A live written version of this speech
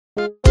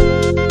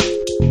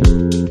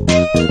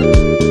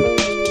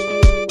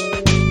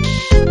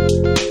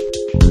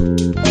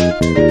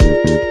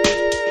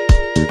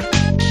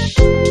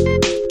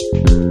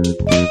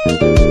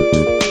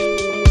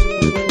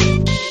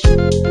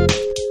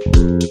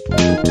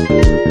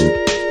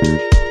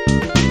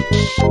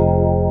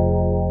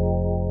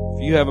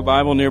you have a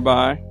Bible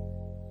nearby,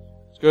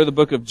 let's go to the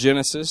book of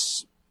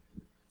Genesis,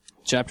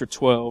 chapter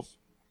 12.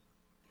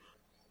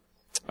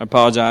 I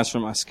apologize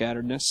for my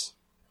scatteredness.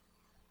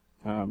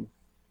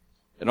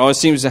 It always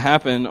seems to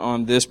happen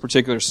on this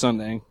particular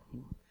Sunday.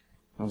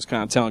 I was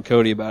kind of telling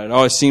Cody about it. It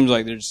always seems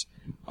like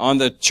on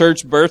the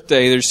church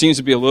birthday, there seems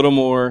to be a little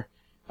more,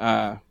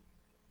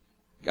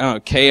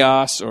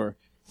 chaos, or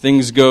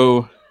things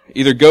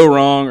either go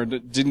wrong or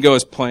didn't go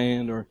as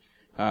planned, or,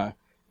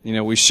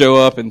 we show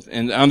up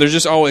and there's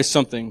just always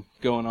something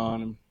going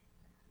on.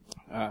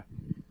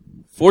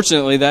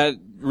 Fortunately, that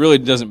really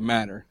doesn't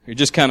matter. It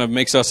just kind of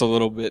makes us a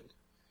little bit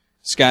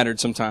scattered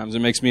sometimes. It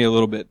makes me a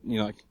little bit,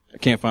 like, I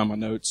can't find my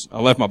notes.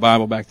 I left my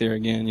Bible back there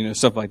again,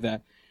 stuff like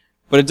that.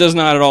 But it does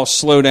not at all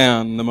slow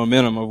down the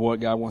momentum of what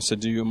God wants to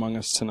do among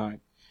us tonight.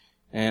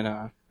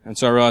 And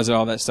so I realize that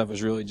all that stuff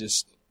is really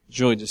just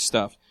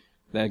stuff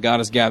that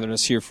God has gathered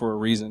us here for a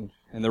reason.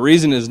 And the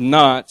reason is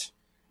not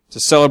to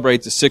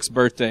celebrate the 6th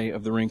birthday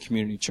of the Ring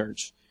Community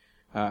Church.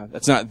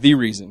 That's not the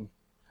reason.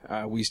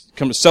 We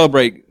come to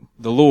celebrate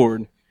the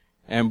Lord,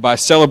 and by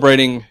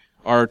celebrating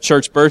our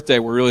church birthday,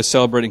 we're really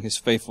celebrating His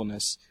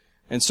faithfulness.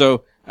 And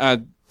so,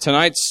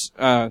 tonight's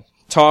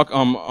talk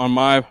on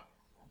my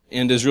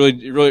end is really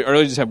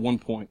just have one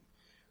point.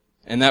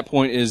 And that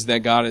point is that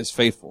God is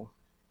faithful.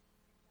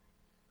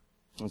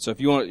 And so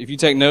if you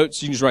take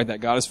notes, you can just write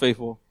that. God is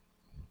faithful.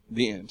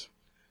 The end.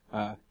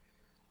 Now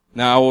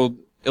I will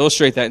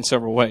illustrate that in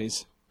several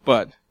ways,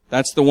 but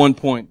that's the one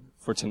point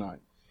for tonight.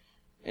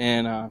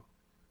 And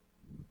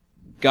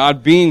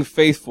God being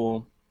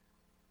faithful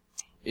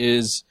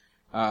is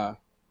something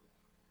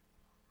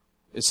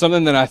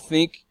that I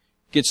think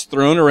gets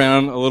thrown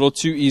around a little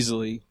too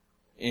easily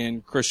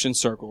in Christian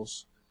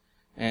circles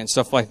and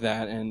stuff like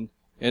that. And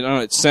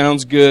it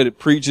sounds good, it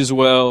preaches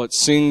well, it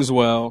sings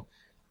well,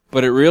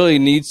 but it really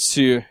needs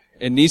to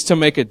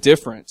make a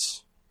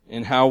difference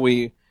in how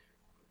we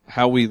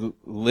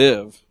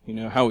live,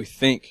 how we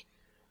think,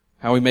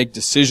 how we make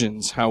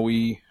decisions, how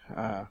we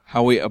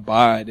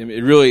abide.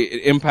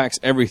 It impacts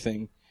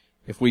everything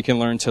if we can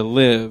learn to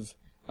live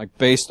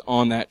based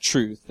on that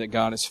truth that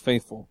God is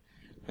faithful.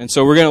 And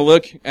so we're going to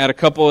look at a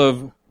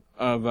couple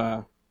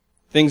of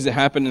things that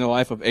happened in the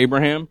life of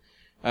Abraham.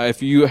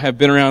 If you have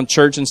been around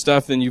church and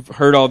stuff, then you've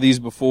heard all these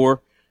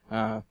before.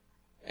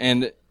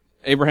 And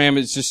Abraham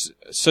is just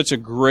such a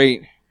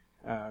great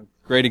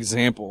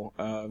example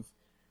of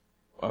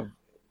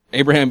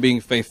Abraham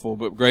being faithful,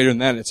 but greater than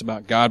that, it's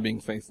about God being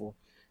faithful.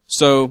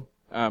 So,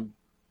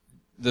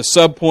 the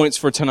sub-points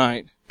for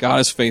tonight,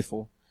 God is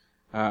faithful.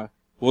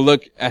 We'll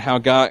look at how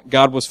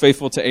God was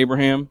faithful to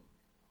Abraham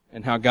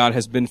and how God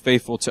has been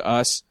faithful to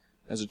us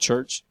as a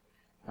church.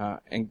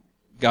 And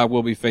God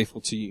will be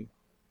faithful to you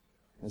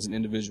as an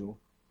individual.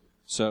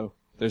 So,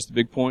 there's the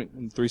big point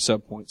and 3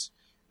 sub-points.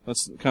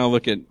 Let's kind of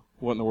look at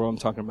what in the world I'm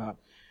talking about.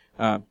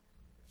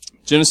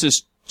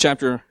 Genesis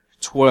chapter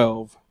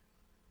 12,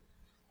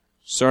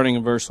 starting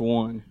in verse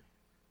 1.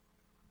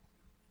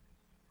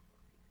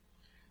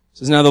 It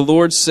says, "Now the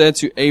Lord said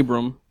to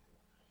Abram,"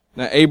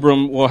 now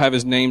Abram will have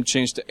his name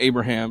changed to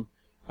Abraham.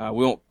 We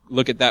won't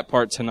look at that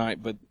part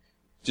tonight, but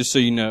just so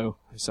you know.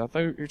 So I thought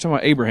you were talking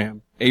about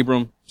Abraham.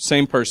 Abram,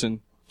 same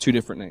person, 2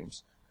 different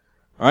names.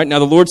 Alright, "Now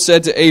the Lord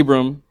said to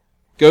Abram,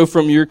 go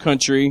from your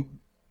country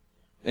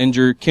and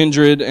your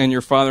kindred and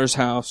your father's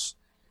house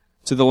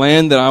to the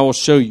land that I will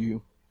show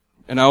you,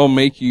 and I will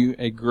make you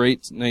a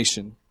great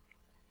nation.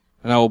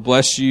 And I will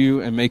bless you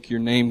and make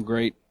your name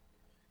great,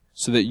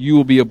 so that you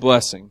will be a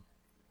blessing.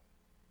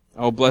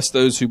 I will bless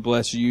those who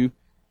bless you,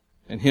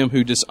 and him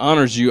who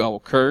dishonors you I will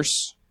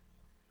curse.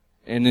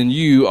 And in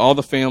you all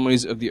the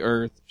families of the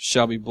earth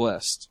shall be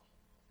blessed."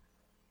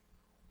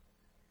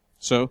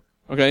 So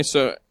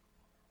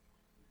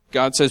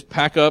God says,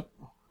 pack up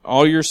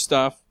all your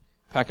stuff,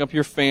 pack up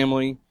your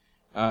family,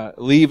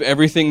 leave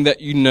everything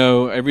that you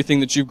know, everything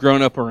that you've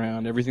grown up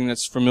around, everything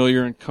that's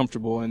familiar and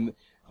comfortable, and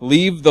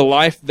leave the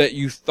life that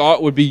you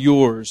thought would be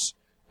yours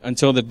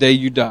until the day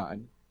you died.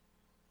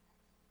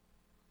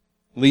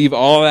 Leave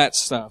all that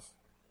stuff.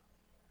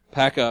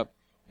 Pack up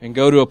and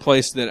go to a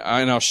place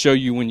and I'll show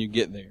you when you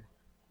get there.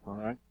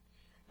 Alright?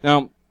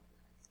 Now,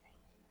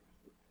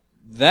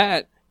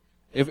 that,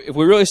 if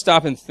we really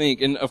stop and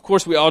think, and of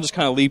course we all just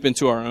kind of leap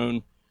into our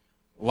own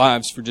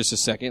lives for just a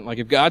second. Like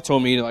if God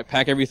told me to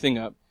pack everything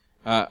up,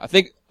 I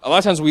think a lot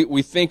of times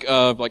we think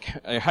of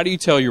how do you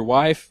tell your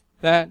wife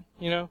that,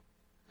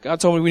 God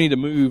told me we need to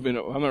move, and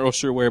I'm not real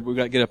sure where, but we've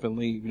got to get up and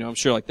leave. I'm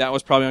sure that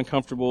was probably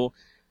uncomfortable.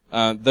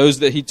 Those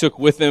that he took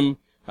with him,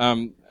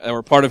 that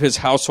were part of his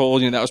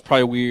household, that was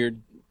probably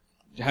weird.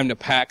 Having to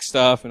pack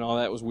stuff and all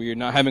that was weird.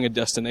 Not having a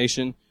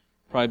destination,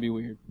 probably be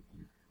weird.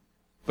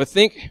 But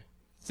think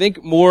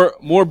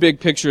more big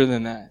picture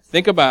than that.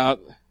 Think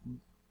about,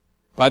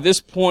 by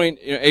this point,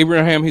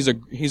 Abraham, he's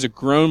a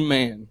grown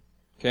man.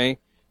 Okay?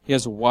 He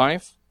has a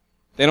wife.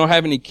 They don't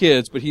have any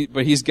kids, but he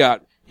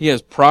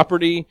has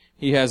property.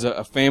 He has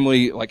a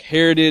family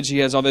heritage. He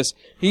has all this.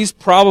 He's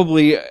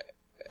probably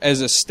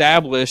as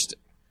established,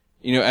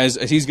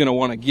 as he's going to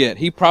want to get.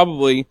 He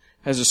probably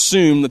has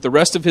assumed that the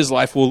rest of his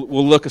life will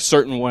look a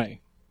certain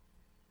way.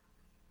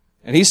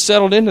 And he's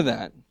settled into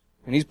that.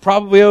 And he's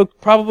probably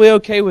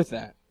okay with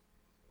that.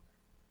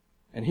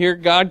 And here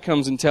God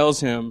comes and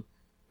tells him,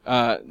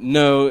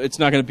 no, it's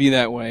not going to be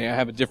that way. I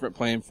have a different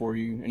plan for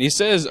you. And he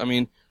says,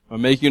 I'll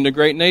make you into a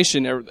great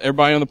nation.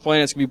 Everybody on the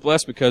planet's going to be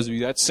blessed because of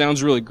you. That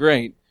sounds really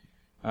great.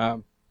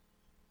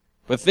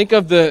 But think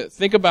about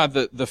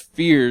the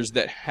fears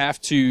that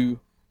have to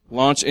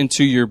launch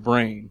into your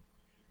brain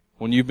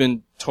when you've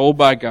been told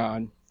by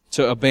God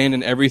to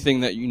abandon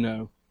everything that you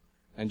know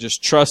and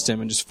just trust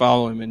Him and just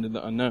follow Him into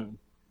the unknown.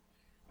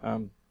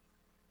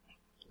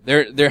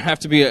 There just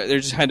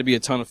had to be a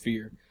ton of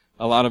fear,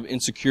 a lot of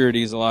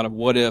insecurities, a lot of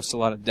what ifs, a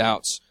lot of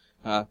doubts.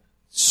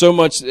 So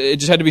much, it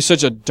just had to be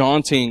such a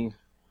daunting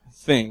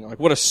thing. Like,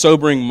 what a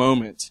sobering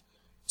moment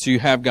to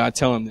have God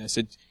tell him this.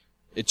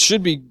 It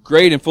should be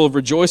great and full of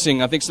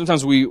rejoicing. I think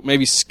sometimes we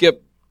maybe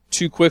skip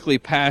too quickly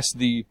past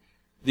the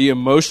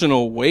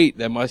emotional weight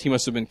that he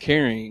must have been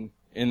carrying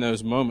in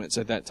those moments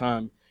at that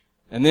time.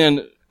 And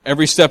then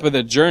every step of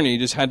the journey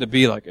just had to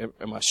be like,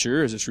 am I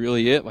sure? Is this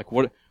really it? Like,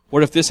 what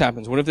if this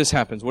happens? What if this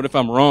happens? What if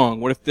I'm wrong?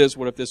 What if this?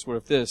 What if this? What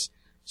if this?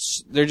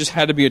 There just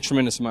had to be a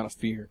tremendous amount of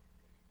fear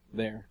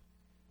there.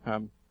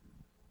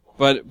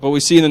 But we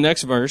see in the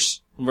next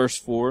verse, verse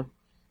 4,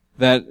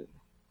 that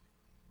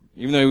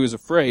even though he was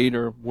afraid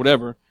or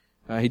whatever,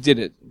 he did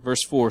it.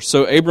 Verse 4,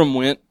 so Abram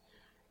went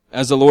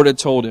as the Lord had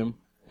told him,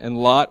 and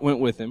Lot went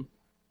with him.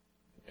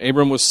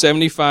 Abram was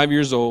 75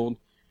 years old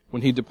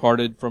when he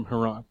departed from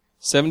Haran.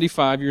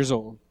 75 years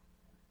old.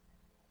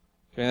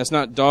 Okay, that's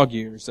not dog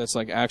years. That's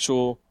like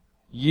actual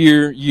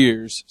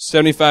years.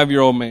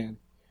 75-year-old man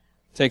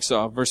takes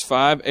off. Verse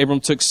 5, Abram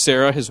took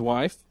Sarah, his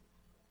wife,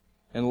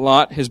 and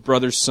Lot, his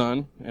brother's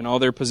son, and all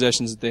their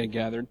possessions that they had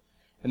gathered,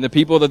 and the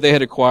people that they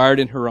had acquired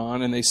in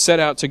Haran, and they set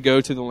out to go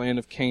to the land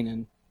of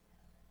Canaan.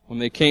 When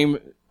they came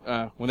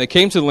to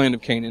the land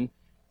of Canaan,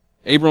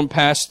 Abram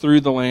passed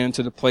through the land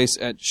to the place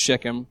at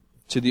Shechem,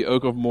 to the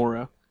oak of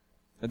Moreh.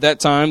 At that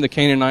time, the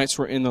Canaanites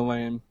were in the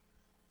land.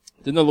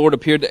 Then the Lord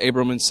appeared to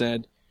Abram and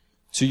said,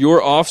 to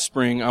your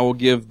offspring I will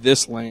give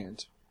this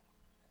land.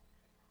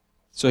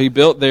 So he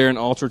built there an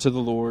altar to the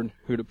Lord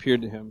who had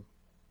appeared to him.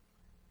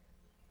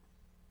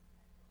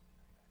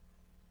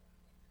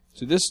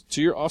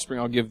 To your offspring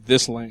I'll give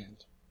this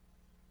land.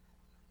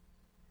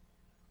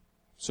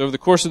 So over the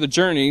course of the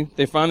journey,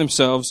 they find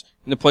themselves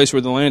in the place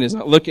where the land is.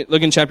 Now look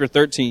in chapter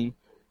 13.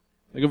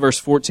 Look at verse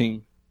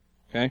 14.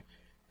 Okay?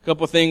 A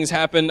couple of things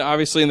happened,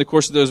 obviously, in the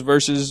course of those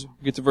verses. We'll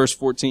get to verse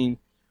 14. It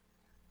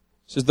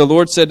says, the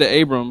Lord said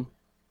to Abram,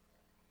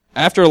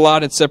 after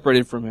Lot had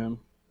separated from him,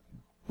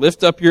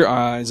 lift up your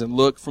eyes and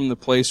look from the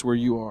place where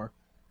you are,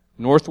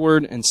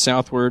 northward and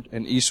southward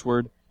and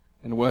eastward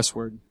and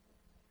westward.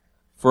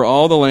 For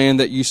all the land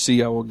that you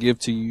see I will give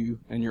to you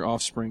and your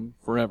offspring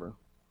forever.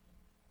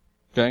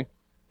 Okay?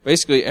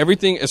 Basically,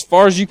 everything, as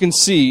far as you can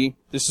see,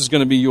 this is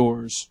going to be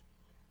yours.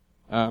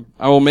 I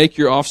will make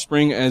your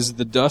offspring as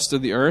the dust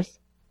of the earth,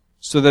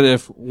 so that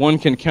if one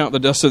can count the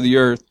dust of the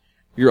earth,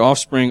 your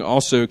offspring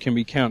also can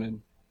be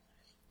counted.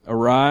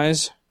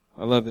 Arise,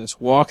 I love this,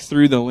 walk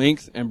through the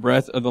length and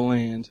breadth of the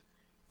land,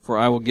 for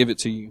I will give it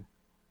to you.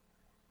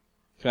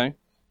 Okay?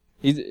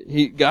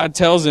 God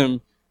tells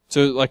him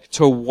to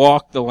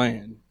walk the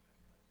land.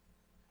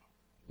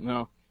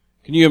 Now,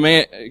 can you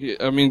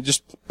imagine,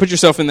 just put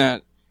yourself in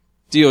that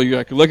deal. You're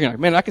like looking like,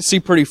 man, I can see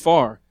pretty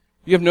far.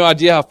 You have no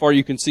idea how far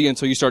you can see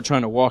until you start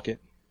trying to walk it.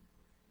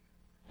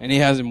 And he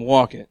has him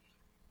walk it.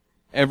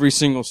 Every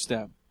single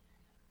step.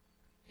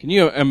 Can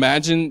you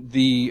imagine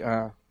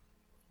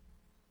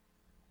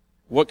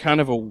what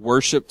kind of a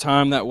worship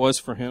time that was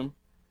for him?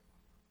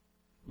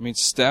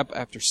 Step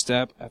after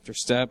step after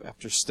step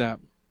after step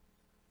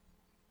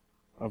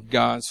of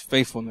God's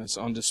faithfulness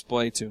on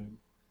display to him.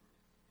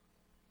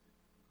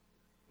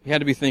 He had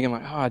to be thinking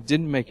like, I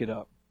didn't make it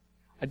up.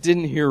 I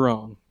didn't hear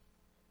wrong.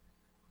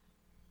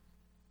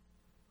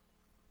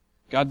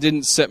 God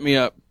didn't set me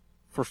up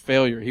for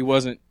failure. He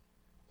wasn't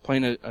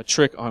playing a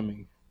trick on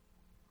me.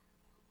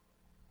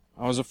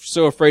 I was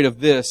so afraid of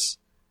this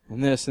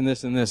and this and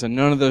this and this, and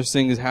none of those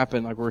things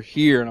happened. Like, we're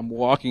here and I'm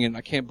walking and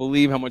I can't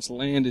believe how much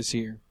land is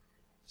here.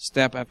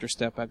 Step after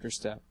step after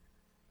step.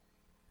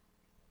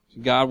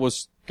 God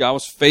was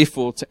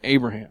faithful to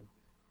Abraham.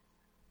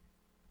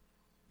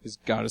 Because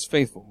God is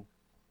faithful.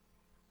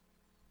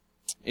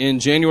 In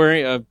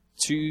January of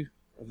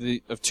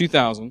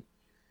 2000,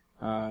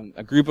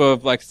 a group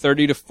of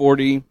 30 to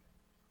 40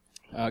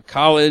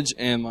 college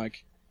and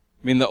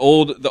the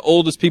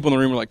oldest people in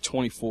the room were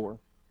 24.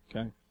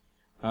 Okay,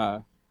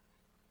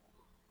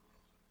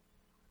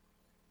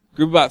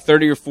 group of about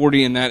 30 or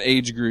 40 in that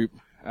age group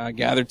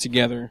gathered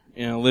together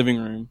in a living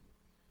room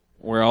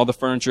where all the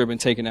furniture had been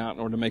taken out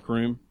in order to make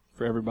room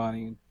for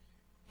everybody. And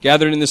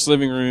gathered in this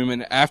living room,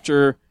 and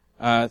after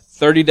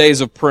 30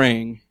 days of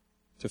praying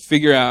to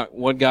figure out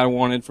what God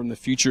wanted from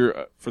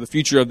for the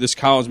future of this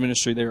college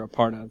ministry they were a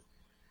part of,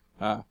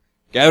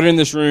 gathered in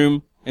this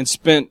room and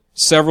spent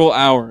several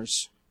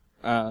hours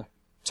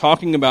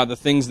talking about the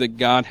things that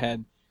God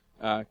had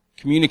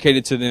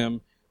communicated to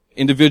them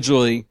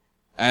individually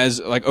as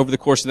like over the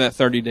course of that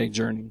 30-day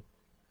journey.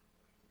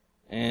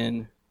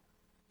 And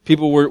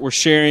people were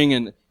sharing,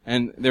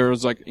 and there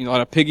was like, a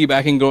lot of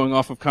piggybacking going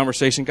off of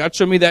conversation. God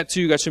showed me that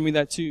too. God showed me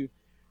that too.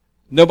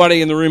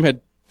 Nobody in the room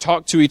had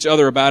talked to each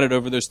other about it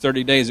over those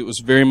 30 days. It was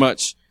very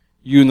much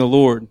you and the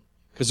Lord,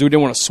 because we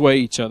didn't want to sway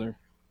each other.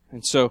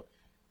 And so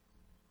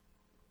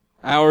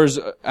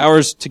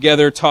hours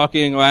together,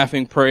 talking,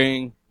 laughing,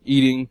 praying,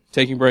 eating,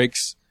 taking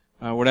breaks,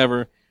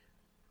 whatever.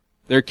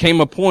 There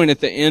came a point at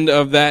the end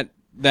of that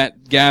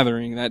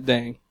gathering, that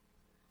day,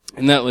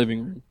 in that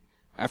living room,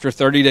 after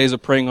 30 days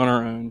of praying on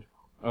our own,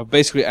 of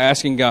basically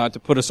asking God to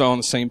put us all on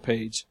the same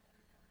page,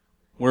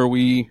 where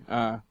we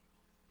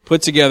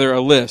put together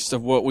a list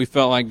of what we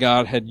felt like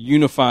God had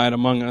unified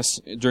among us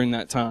during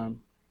that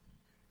time.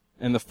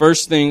 And the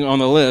first thing on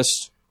the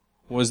list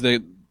was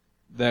that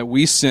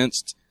we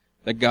sensed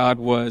that God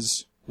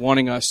was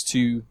wanting us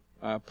to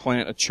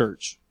plant a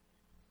church.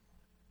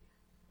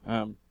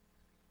 And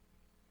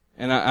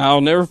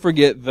I'll never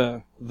forget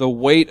the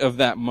weight of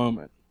that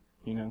moment,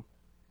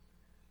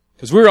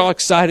 because we were all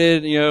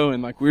excited,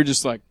 and like we were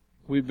just like,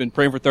 we've been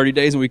praying for 30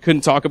 days and we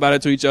couldn't talk about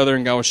it to each other,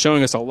 and God was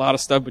showing us a lot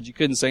of stuff, but you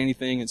couldn't say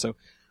anything. And so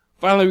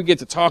finally we get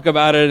to talk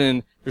about it,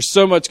 and there's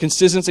so much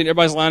consistency and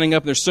everybody's lining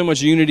up and there's so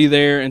much unity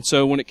there. And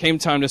so when it came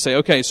time to say,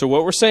 okay, so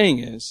what we're saying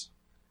is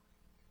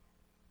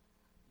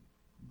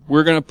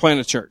we're going to plant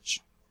a church.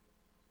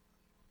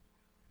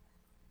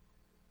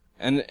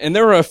 And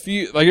there were a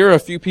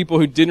few people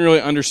who didn't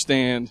really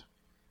understand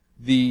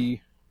the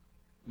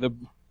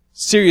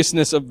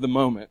seriousness of the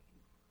moment.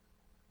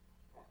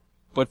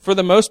 But for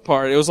the most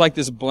part, it was like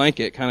this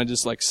blanket kind of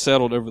just like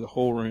settled over the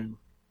whole room.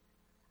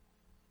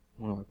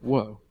 We're like,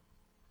 whoa.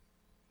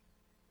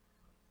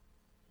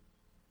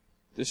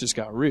 This just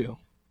got real.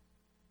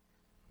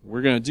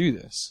 We're going to do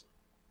this.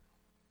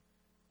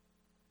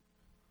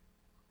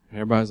 And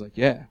everybody's like,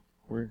 yeah,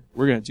 we're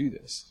going to do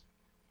this.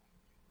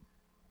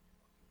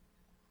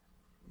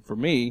 For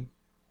me,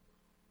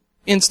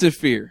 instant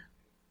fear.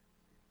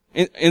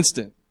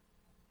 Instant.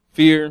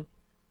 Fear,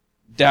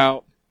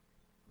 doubt,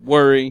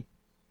 worry,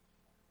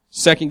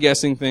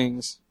 second-guessing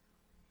things.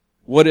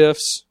 What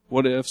ifs. We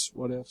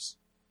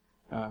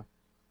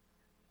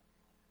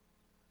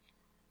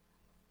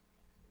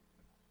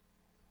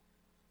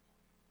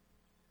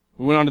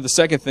went on to the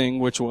second thing,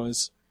 which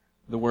was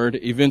the word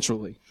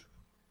eventually,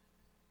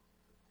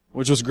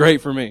 which was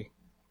great for me.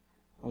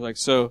 I was like,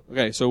 so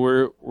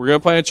we're going to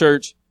plant a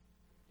church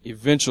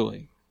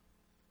eventually.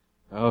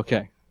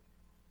 Okay.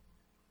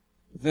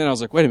 But then I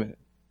was like, wait a minute.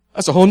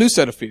 That's a whole new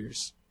set of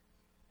fears.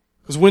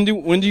 Because when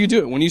do you do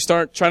it? When you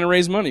start trying to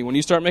raise money, when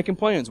you start making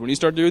plans, when you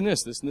start doing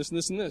this, and this, and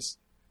this, and this.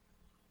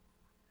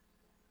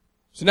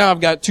 So now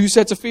I've got two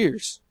sets of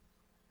fears.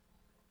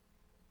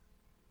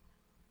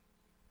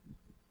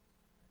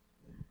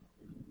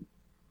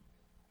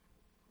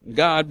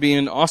 God,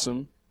 being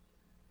awesome,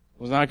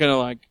 was not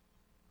going to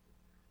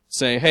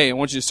say, hey, I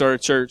want you to start a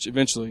church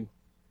eventually.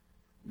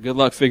 Good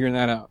luck figuring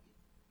that out.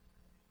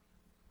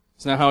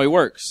 It's not how He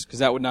works, because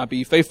that would not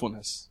be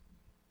faithfulness.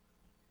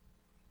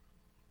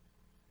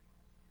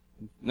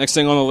 Next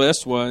thing on the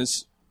list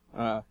was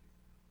you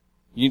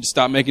need to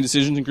stop making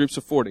decisions in groups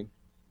of 40.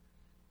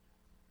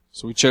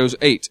 So we chose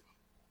 8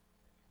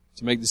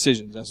 to make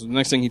decisions. That's the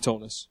next thing He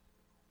told us.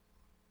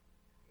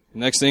 The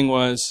next thing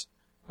was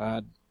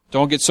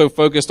don't get so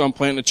focused on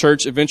planting a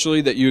church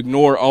eventually that you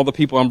ignore all the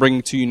people I'm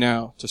bringing to you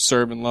now to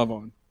serve and love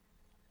on.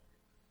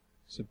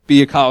 So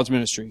be a college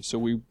ministry. So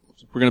we're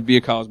going to be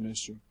a college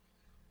ministry.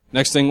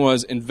 Next thing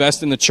was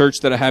invest in the church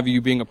that I have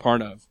you being a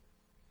part of.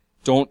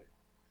 Don't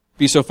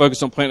be so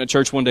focused on planting a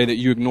church one day that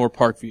you ignore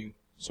Parkview.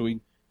 So we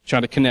try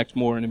to connect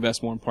more and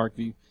invest more in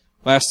Parkview.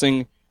 Last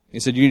thing, he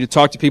said you need to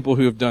talk to people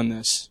who have done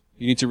this.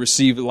 You need to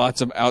receive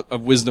lots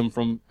of wisdom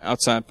from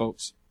outside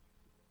folks.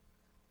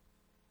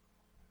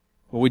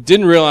 What we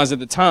didn't realize at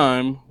the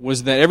time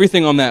was that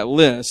everything on that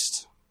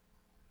list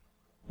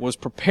was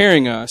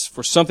preparing us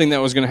for something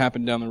that was going to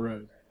happen down the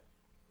road.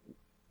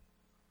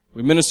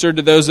 We ministered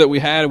to those that we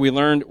had. We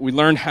learned more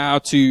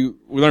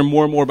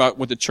and more about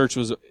what the church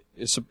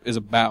is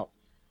about.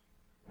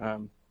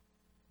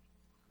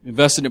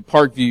 Invested in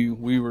Parkview,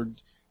 we were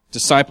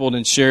discipled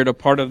and shared a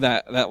part of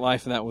that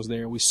life that was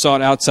there. We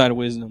sought outside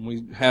wisdom.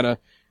 We had a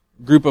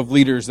group of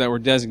leaders that were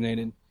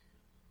designated.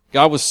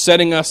 God was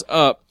setting us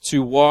up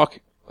to walk,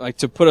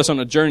 to put us on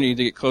a journey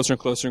to get closer and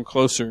closer and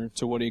closer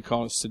to what He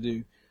called us to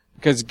do.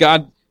 Because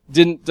God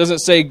doesn't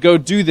say go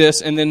do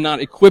this and then not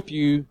equip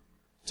you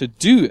to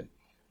do it.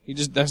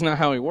 That's not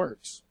how He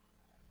works.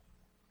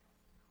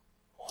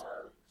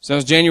 So that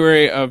was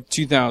January of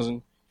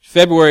 2000.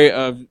 February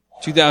of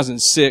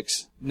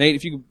 2006. Nate,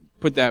 if you could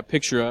put that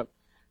picture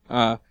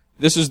up.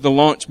 This is the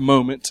launch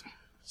moment,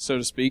 so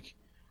to speak.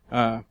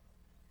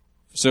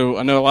 So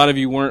I know a lot of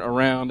you weren't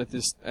around at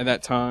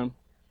that time.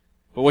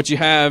 But what you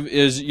have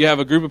is you have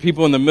a group of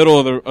people in the middle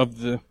of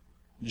the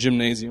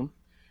gymnasium.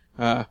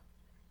 And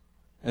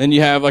then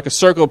you have like a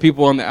circle of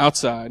people on the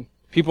outside.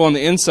 People on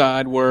the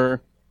inside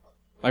were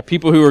like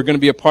people who are going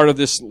to be a part of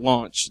this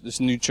launch, this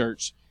new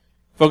church.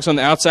 Folks on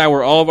the outside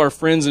were all of our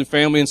friends and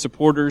family and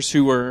supporters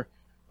who were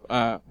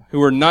not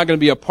going to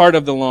be a part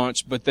of the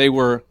launch, but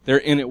they're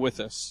in it with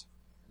us.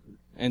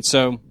 And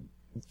so,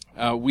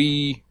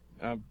 we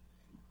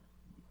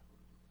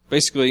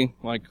basically,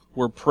 like,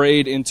 were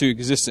prayed into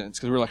existence.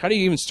 Because we're like, how do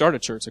you even start a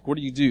church? Like, what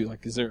do you do?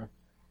 Like, is there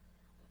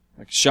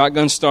a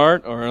shotgun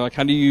start? Or like,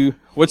 what do you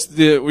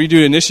do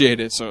to initiate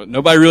it? So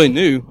nobody really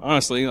knew,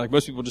 honestly. Like,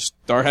 most people just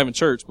start having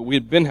church, but we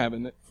had been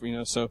having it,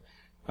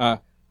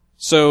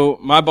 so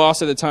my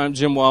boss at the time,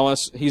 Jim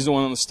Wallace, he's the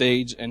one on the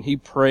stage, and he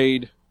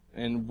prayed,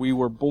 and we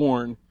were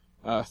born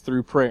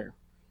through prayer.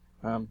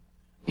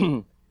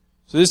 So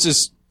this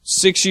is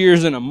 6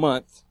 years and a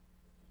month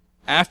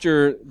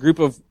after a group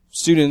of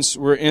students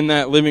were in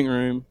that living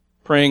room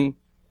praying,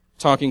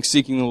 talking,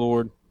 seeking the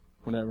Lord,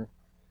 whatever.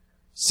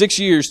 6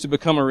 years to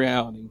become a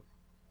reality.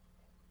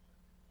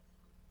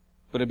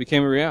 But it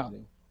became a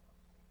reality.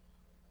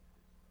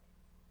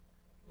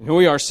 And here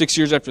we are 6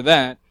 years after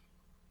that.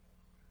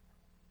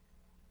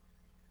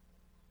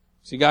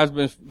 See, God's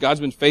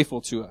been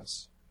faithful to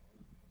us.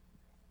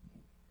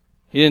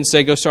 He didn't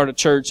say go start a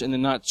church and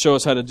then not show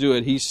us how to do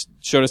it. He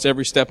showed us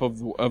every step of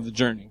the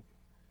journey.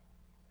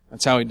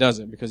 That's how He does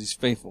it, because He's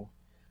faithful.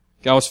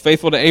 God was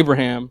faithful to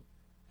Abraham.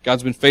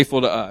 God's been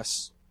faithful to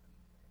us.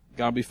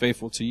 God will be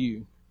faithful to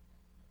you.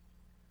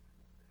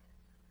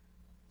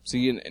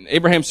 See, in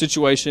Abraham's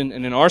situation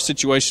and in our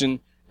situation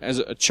as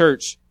a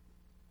church,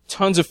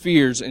 tons of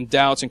fears and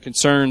doubts and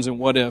concerns and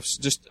what ifs.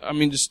 Just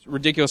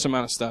ridiculous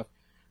amount of stuff.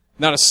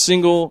 Not a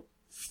single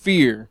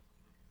fear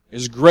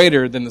is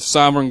greater than the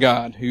sovereign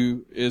God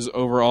who is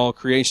over all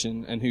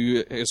creation and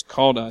who has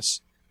called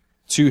us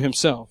to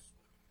Himself.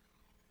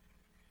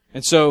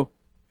 And so,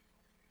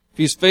 if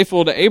He's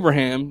faithful to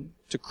Abraham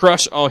to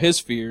crush all his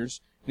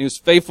fears, and He was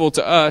faithful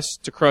to us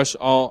to crush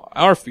all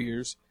our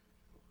fears,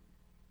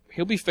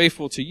 He'll be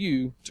faithful to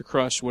you to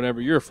crush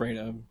whatever you're afraid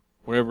of,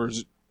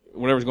 whatever's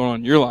going on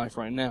in your life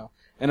right now.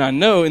 And I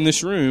know in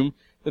this room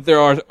that there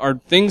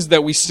are things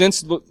that we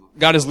sense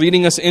God is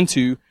leading us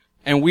into,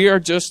 and we are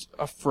just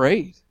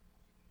afraid.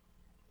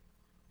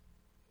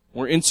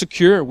 We're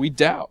insecure. We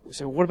doubt. We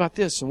say, well, what about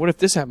this? And what if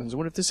this happens? And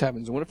what if this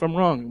happens? And what if I'm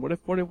wrong? And what if,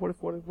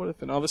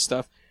 and all this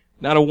stuff.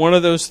 Not a one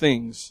of those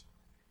things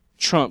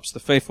trumps the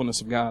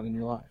faithfulness of God in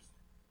your life.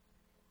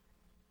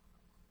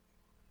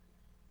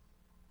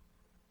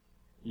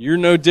 You're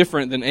no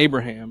different than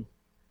Abraham.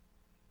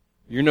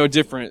 You're no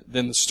different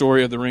than the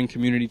story of the Ring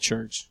Community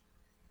Church.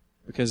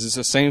 Because it's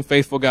the same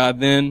faithful God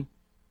then,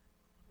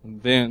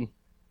 and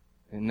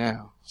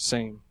now.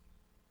 Same.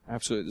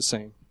 Absolutely the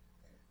same.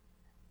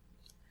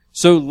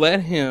 So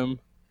let Him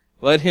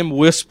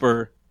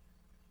whisper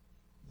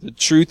the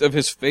truth of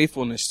His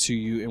faithfulness to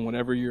you in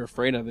whatever you're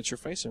afraid of that you're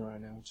facing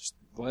right now. Just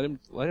let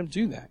Him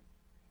do that.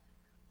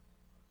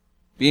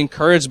 Be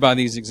encouraged by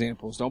these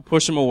examples. Don't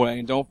push them away,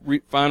 and don't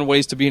find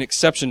ways to be an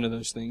exception to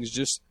those things.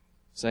 Just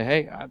say,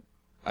 hey,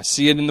 I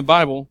see it in the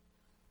Bible.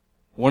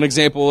 One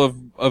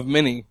example of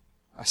many.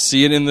 I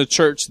see it in the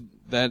church,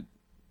 that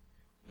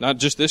not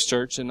just this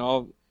church, and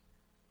all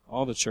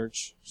the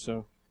church.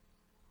 So,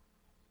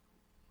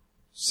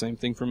 same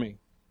thing for me.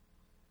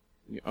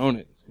 You own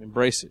it,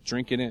 embrace it,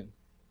 drink it in.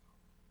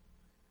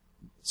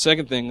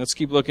 Second thing, let's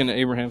keep looking at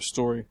Abraham's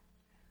story.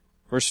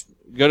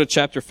 Go to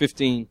chapter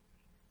 15.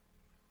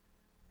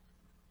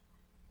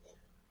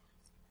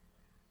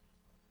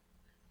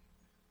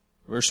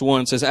 Verse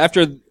 1 says,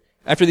 After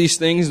these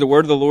things, the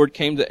word of the Lord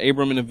came to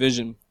Abram in a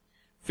vision.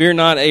 Fear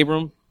not,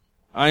 Abram,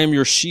 I am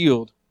your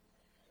shield.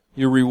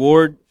 Your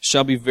reward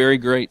shall be very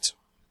great.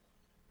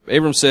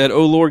 Abram said,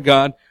 O Lord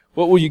God,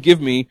 what will you give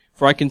me?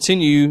 For I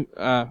continue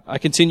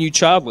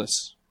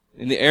childless.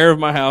 And the heir of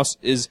my house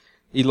is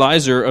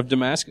Eliezer of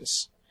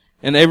Damascus.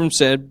 And Abram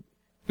said,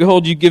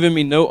 Behold, you've given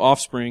me no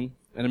offspring,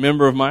 and a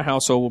member of my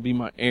household will be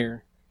my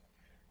heir.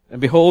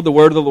 And behold, the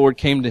word of the Lord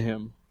came to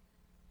him.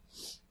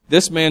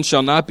 This man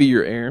shall not be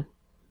your heir.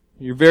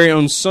 Your very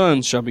own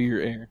son shall be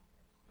your heir.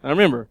 Now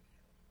remember,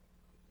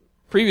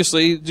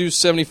 previously, the dude's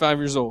 75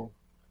 years old.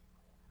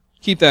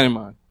 Keep that in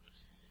mind.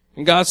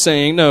 And God's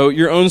saying, no,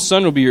 your own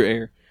son will be your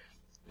heir.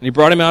 And He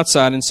brought him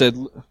outside and said,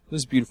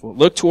 this is beautiful.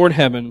 Look toward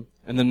heaven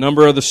and the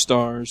number of the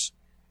stars,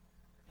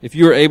 if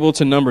you are able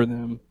to number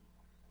them.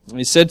 And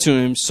He said to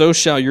him, so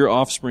shall your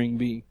offspring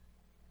be.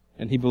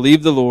 And he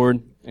believed the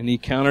Lord, and He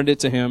counted it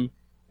to him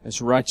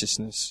as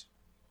righteousness.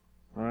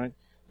 All right.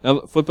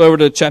 Now flip over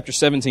to chapter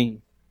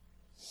 17,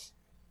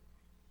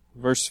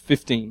 verse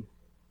 15.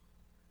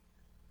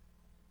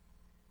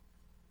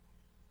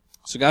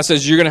 So God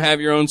says, you're going to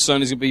have your own son.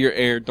 He's going to be your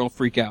heir. Don't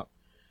freak out.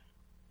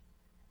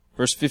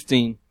 Verse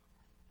 15.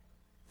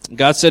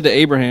 God said to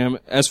Abraham,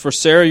 as for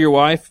Sarah your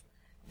wife,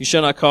 you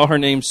shall not call her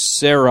name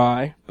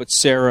Sarai, but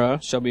Sarah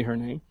shall be her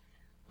name.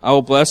 I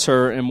will bless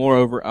her, and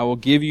moreover, I will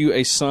give you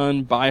a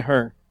son by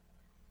her.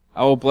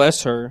 I will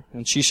bless her,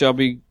 and she shall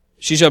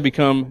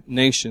become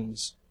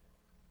nations.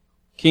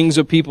 Kings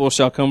of people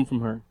shall come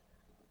from her.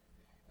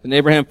 Then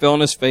Abraham fell on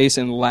his face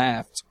and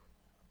laughed.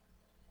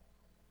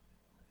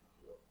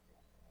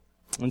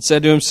 and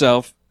said to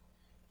himself,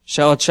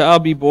 shall a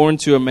child be born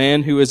to a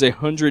man who is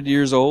 100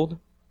 years old?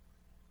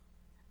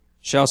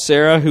 Shall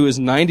Sarah, who is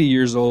 90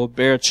 years old,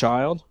 bear a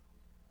child?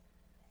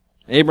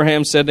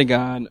 Abraham said to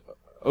God,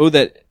 oh,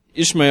 that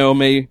Ishmael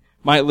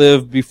might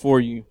live before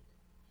you.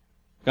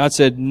 God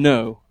said,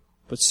 no,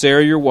 but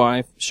Sarah your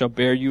wife shall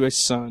bear you a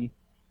son.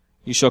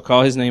 You shall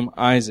call his name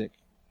Isaac.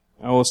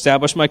 I will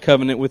establish my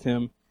covenant with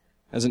him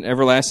as an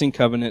everlasting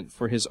covenant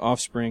for his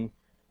offspring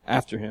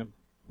after him.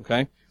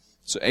 Okay?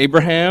 So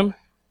Abraham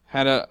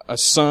had a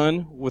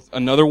son with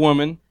another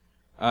woman.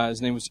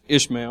 His name was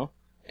Ishmael.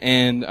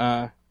 And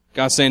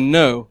God's saying,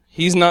 no,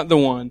 he's not the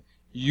one.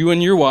 You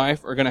and your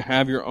wife are going to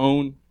have your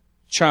own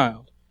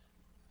child.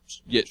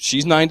 Yet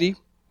she's 90.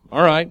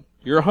 All right.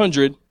 You're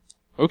 100.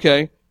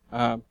 Okay.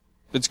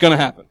 It's going to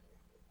happen.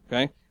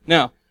 Okay.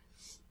 Now,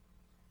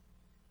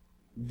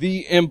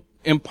 the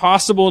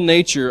impossible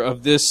nature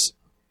of this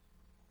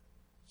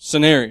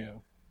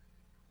scenario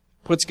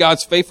puts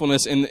God's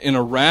faithfulness in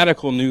a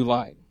radical new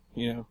light,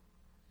 you know.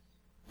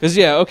 Because,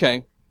 yeah,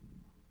 okay.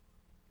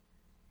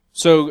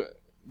 So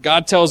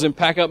God tells him,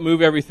 pack up,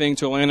 move everything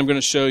to a land I'm going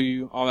to show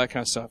you, all that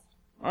kind of stuff.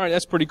 All right,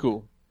 that's pretty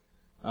cool.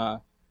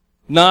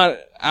 Not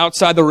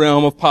outside the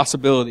realm of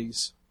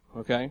possibilities,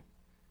 okay?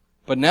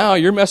 But now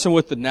you're messing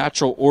with the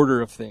natural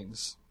order of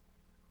things,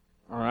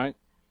 all right?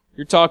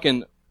 You're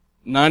talking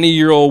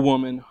 90-year-old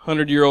woman,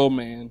 100-year-old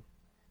man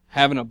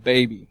having a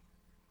baby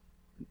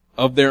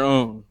of their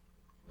own.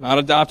 Not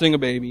adopting a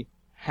baby,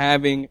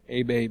 having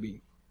a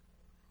baby.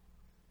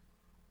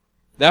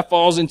 That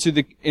falls into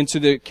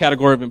the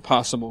category of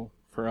impossible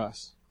for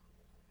us.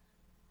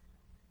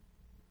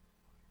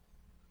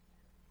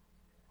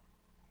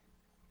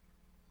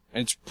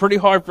 And it's pretty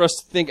hard for us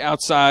to think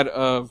outside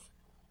of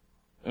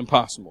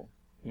impossible,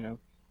 you know.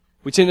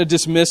 We tend to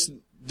dismiss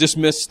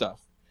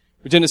stuff.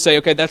 We tend to say,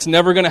 okay, that's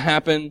never going to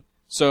happen,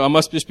 so I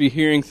must just be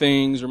hearing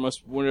things, or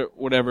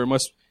whatever. It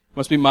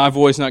must be my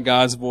voice, not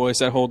God's voice,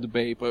 that whole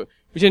debate. But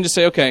we tend to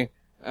say, okay,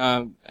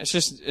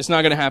 it's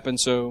not going to happen,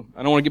 so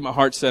I don't want to get my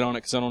heart set on it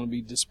because I don't want to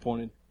be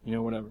disappointed, you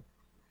know, whatever.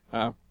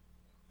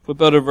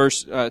 Flip out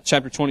to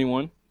chapter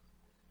 21.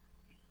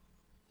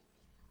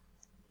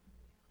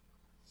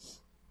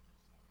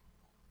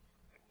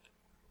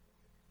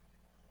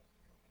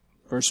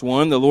 Verse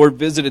 1, the Lord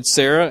visited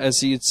Sarah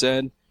as he had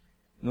said,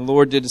 and the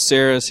Lord did to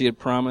Sarah as he had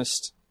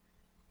promised.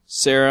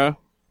 Sarah,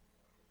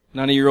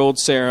 90-year-old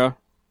Sarah,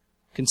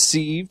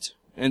 conceived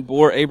and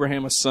bore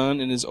Abraham a son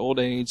in his old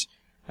age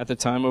at the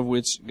time of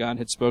which God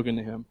had spoken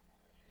to him.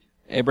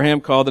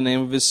 Abraham called the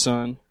name of his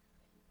son,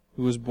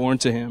 who was born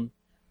to him,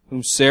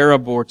 whom Sarah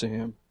bore to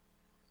him,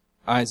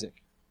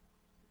 Isaac.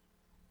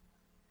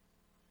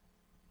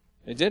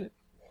 They did it.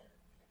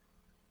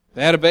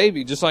 They had a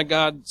baby, just like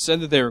God said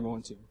that they were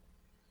going to.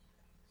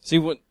 See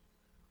what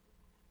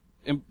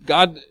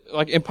God,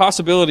 like,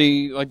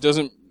 impossibility, like,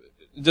 doesn't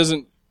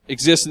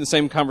exist in the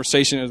same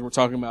conversation as we're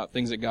talking about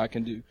things that God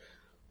can do.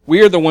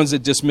 We are the ones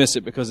that dismiss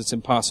it because it's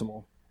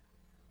impossible.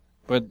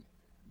 But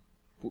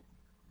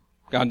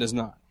God does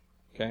not.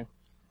 Okay?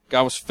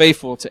 God was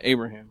faithful to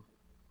Abraham.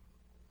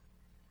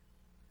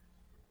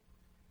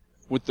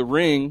 With the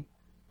ring,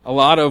 a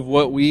lot of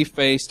what we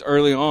faced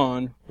early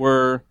on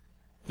were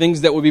things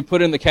that would be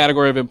put in the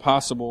category of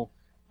impossible,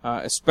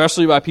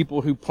 especially by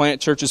people who plant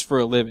churches for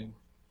a living.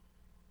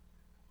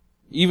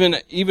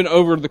 Even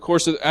over the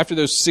course of, after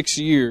those 6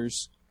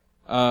 years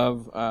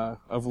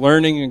of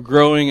learning and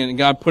growing and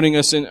God putting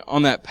us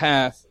on that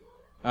path,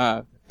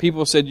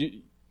 people said,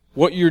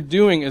 what you're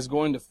doing is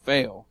going to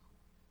fail.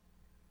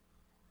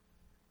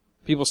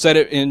 People said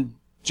it in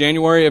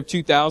January of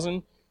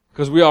 2000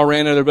 because we all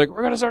ran out of like,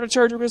 we're going to start a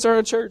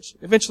church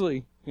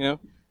eventually, you know.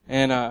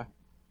 And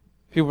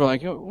people were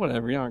like,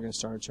 whatever, you aren't going to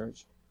start a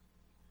church.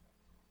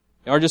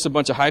 You are just a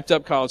bunch of hyped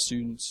up college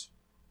students.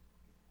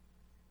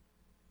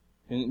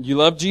 And you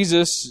love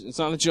Jesus. It's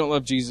not that you don't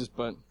love Jesus,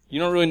 but you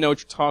don't really know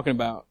what you're talking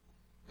about.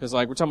 Because,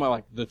 like, we're talking about,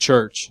 like, the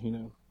church, you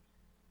know.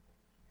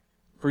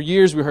 For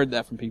years we heard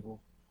that from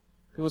people.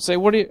 People would say,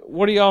 what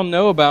do y'all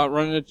know about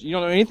running a, you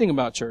don't know anything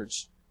about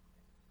church.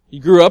 You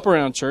grew up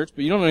around church,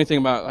 but you don't know anything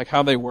about, like,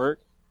 how they work.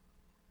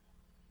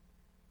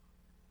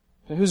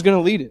 And who's going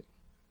to lead it?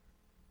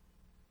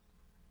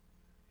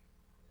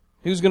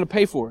 Who's going to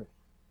pay for it?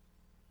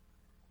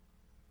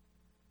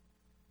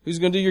 Who's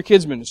going to do your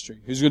kids' ministry?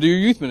 Who's going to do your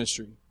youth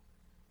ministry?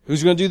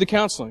 Who's going to do the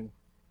counseling?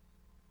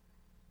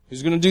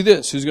 Who's going to do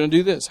this? Who's going to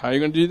do this? How are you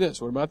going to do this?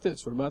 What about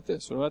this? What about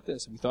this? What about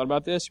this? Have you thought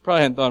about this? You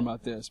probably hadn't thought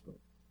about this, but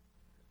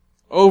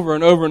over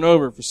and over and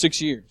over for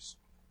 6 years.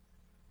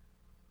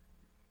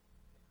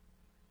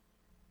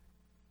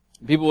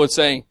 People would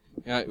say,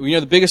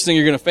 the biggest thing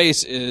you're going to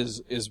face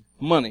is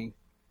money.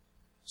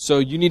 So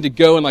you need to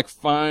go and, like,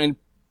 find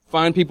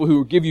people who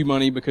will give you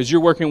money because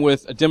you're working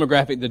with a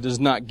demographic that does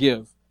not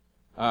give.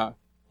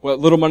 What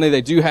little money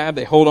they do have,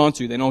 they hold on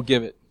to. They don't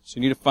give it. So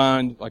you need to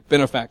find, like,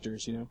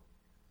 benefactors, you know.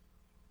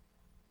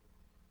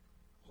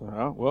 So,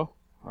 well,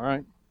 all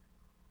right.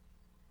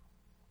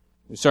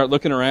 We start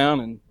looking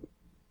around, and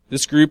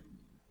this group,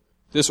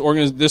 this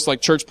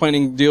like church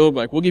planting deal,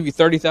 like, we'll give you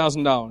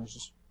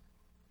 $30,000.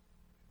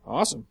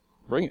 Awesome.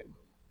 Bring it.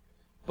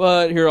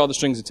 But here are all the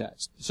strings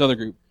attached. This other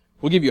group,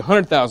 we'll give you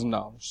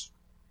 $100,000.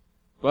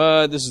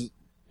 But this is,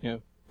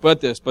 but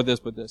this.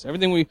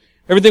 Everything we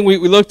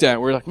looked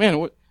at, we're like, man,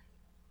 we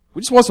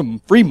just want some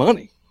free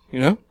money,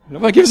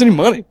 Nobody gives any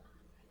money.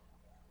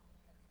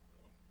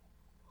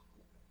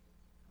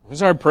 We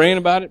started praying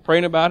about it,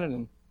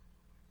 and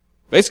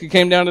basically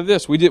came down to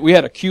this. We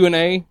had a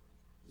Q&A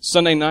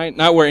Sunday night,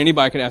 not where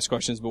anybody could ask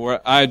questions, but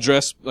where I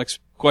addressed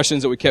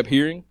questions that we kept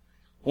hearing.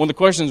 One of the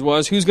questions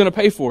was, who's going to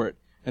pay for it?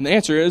 And the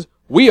answer is,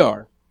 we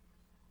are.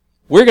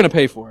 We're going to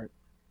pay for it.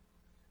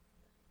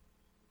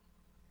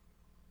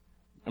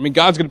 I mean,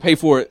 God's going to pay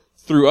for it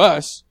through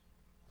us,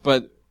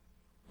 but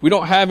we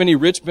don't have any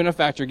rich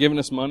benefactor giving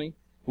us money.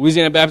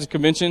 Louisiana Baptist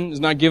Convention is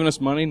not giving us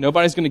money.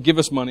 Nobody's going to give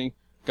us money.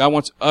 God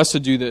wants us to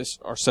do this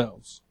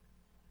ourselves.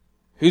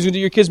 Who's going to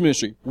do your kids'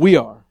 ministry? We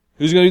are.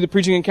 Who's going to do the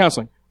preaching and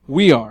counseling?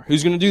 We are.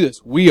 Who's going to do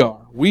this? We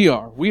are.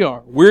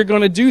 We're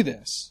going to do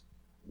this.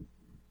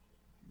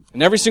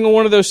 And every single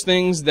one of those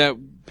things that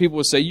people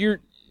would say,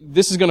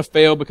 this is going to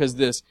fail because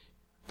this.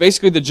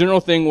 Basically, the general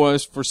thing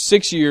was for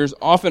 6 years,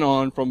 off and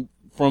on, from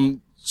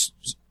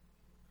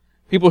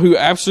people who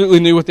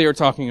absolutely knew what they were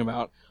talking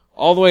about,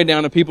 all the way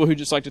down to people who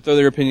just like to throw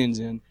their opinions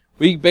in.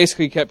 We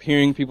basically kept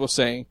hearing people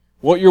say,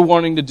 what you're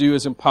wanting to do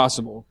is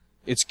impossible.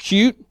 It's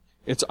cute,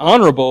 it's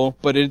honorable,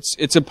 but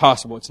it's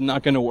impossible. It's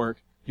not going to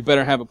work. You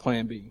better have a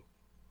plan B.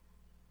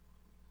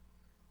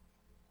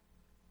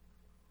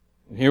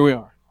 And here we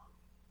are.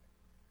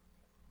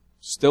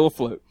 Still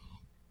afloat.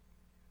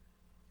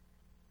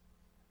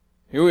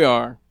 Here we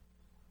are.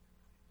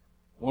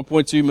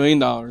 $1.2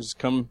 million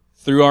come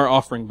through our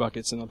offering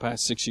buckets in the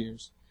past 6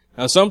 years.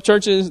 Now, some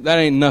churches, that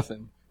ain't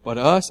nothing. But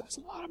us, that's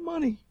a lot of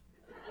money.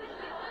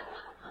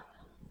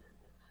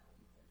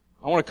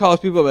 I want to call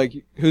people like,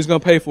 who's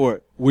going to pay for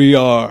it? We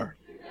are.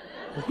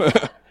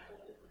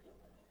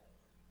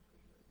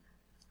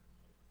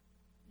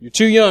 You're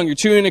too young. You're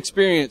too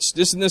inexperienced.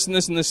 This and this and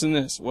this and this and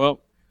this.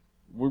 Well,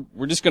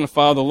 we're just going to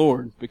follow the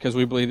Lord because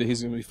we believe that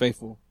He's going to be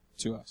faithful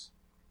to us.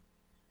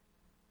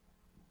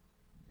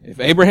 If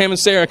Abraham and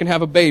Sarah can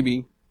have a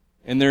baby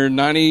and they're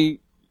 90s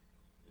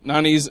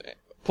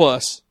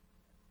plus,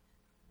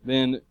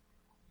 then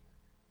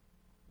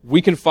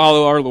we can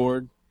follow our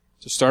Lord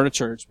to start a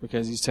church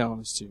because He's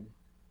telling us to.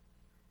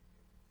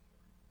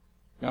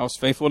 God was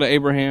faithful to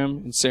Abraham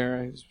and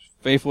Sarah. He was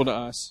faithful to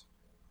us.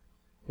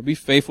 He'll be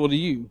faithful to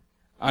you.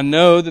 I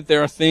know that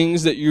there are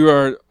things that you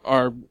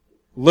are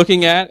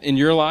looking at in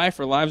your life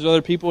or lives of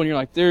other people, and you're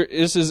like,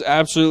 this is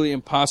absolutely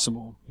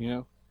impossible,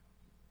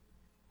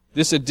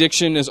 This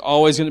addiction is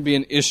always going to be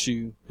an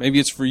issue. Maybe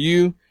it's for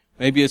you.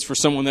 Maybe it's for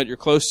someone that you're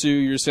close to.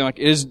 You're saying like,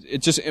 it's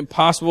just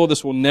impossible.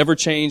 This will never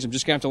change. I'm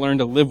just going to have to learn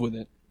to live with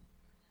it.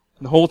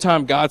 And the whole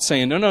time God's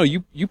saying, no,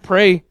 you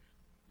pray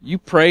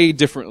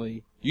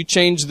differently. You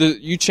change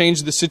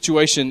the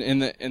situation in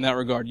that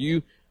regard.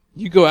 You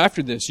go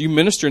after this. You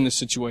minister in this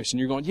situation.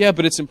 You're going, yeah,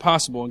 but it's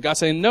impossible. And God's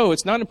saying, no,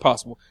 it's not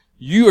impossible.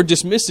 You are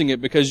dismissing it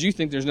because you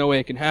think there's no way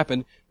it can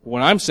happen. But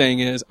what I'm saying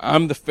is,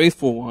 I'm the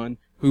faithful one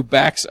who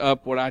backs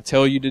up what I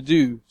tell you to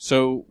do.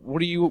 So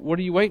what are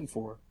you waiting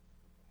for?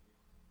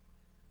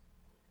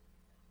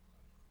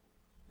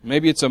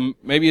 Maybe it's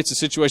a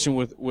situation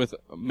with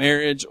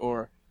marriage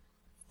or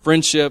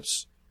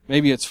friendships.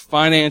 Maybe it's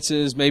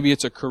finances. Maybe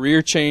it's a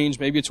career change.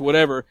 Maybe it's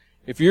whatever.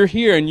 If you're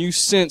here and you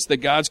sense that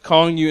God's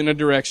calling you in a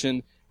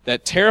direction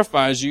that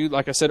terrifies you,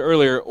 like I said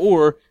earlier,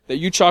 or that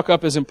you chalk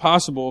up as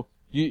impossible,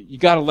 you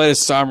got to let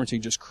His sovereignty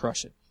just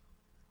crush it.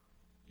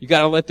 You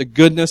got to let the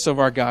goodness of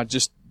our God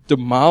just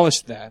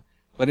demolish that.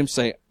 Let Him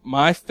say,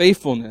 my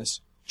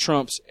faithfulness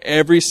trumps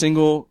every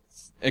single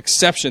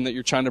exception that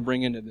you're trying to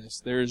bring into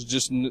this. There is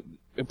just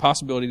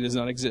impossibility does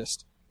not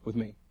exist with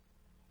me.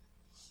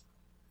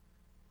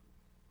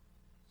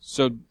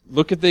 So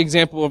look at the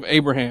example of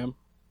Abraham,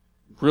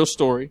 real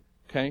story,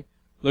 okay?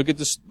 Look at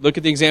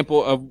the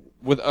example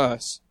with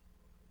us.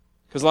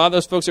 Because a lot of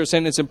those folks that are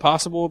saying it's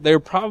impossible, they're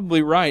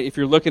probably right if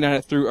you're looking at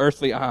it through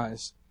earthly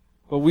eyes.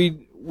 But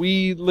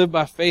we live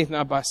by faith,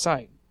 not by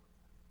sight.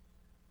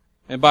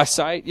 And by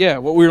sight, yeah,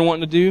 what we were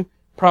wanting to do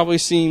probably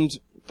seemed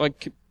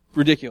like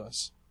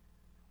ridiculous.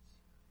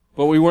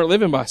 But we weren't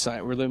living by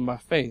sight, we were living by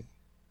faith.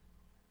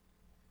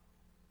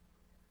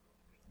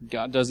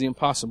 God does the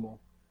impossible.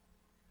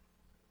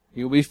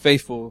 He will be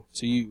faithful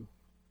to you.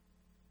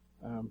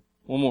 One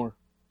more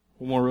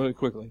really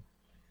quickly.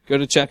 Go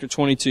to chapter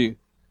 22.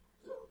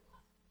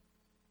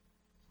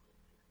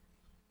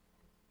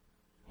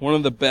 One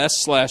of the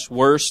best /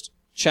 worst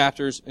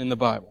chapters in the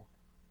Bible.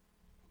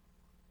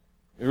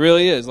 It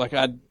really is. Like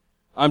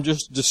I'm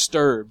just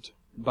disturbed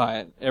by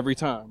it every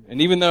time.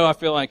 And even though I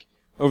feel like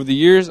over the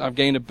years I've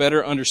gained a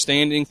better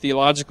understanding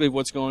theologically of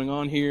what's going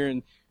on here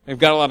and I've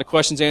got a lot of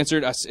questions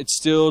answered, it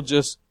still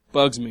just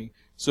bugs me.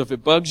 So if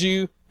it bugs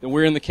you, then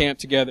we're in the camp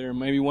together, and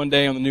maybe one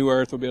day on the new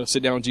earth we'll be able to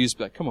sit down with Jesus and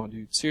be like, come on,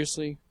 dude,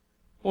 seriously?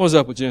 What was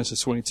up with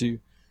Genesis 22?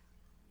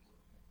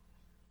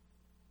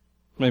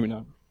 Maybe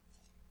not.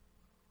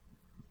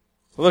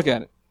 But look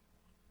at it.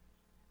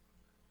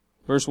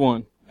 Verse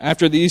 1.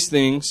 After these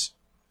things,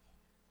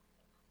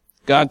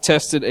 God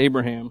tested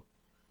Abraham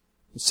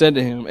and said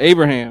to him,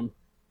 Abraham,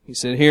 he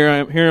said, here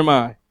am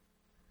I. He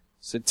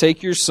said,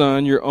 take your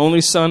son, your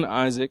only son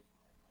Isaac,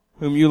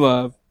 whom you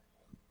love,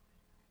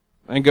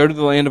 and go to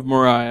the land of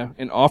Moriah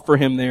and offer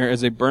him there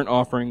as a burnt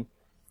offering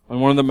on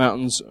one of the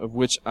mountains of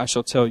which I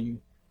shall tell you.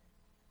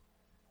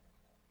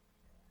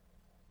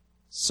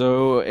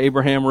 So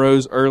Abraham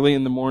rose early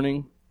in the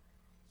morning,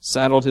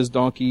 saddled his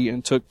donkey,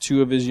 and took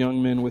 2 of his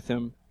young men with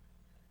him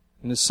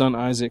and his son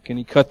Isaac. And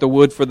he cut the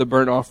wood for the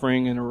burnt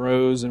offering and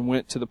arose and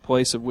went to the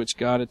place of which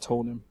God had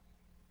told him.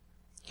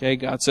 Okay,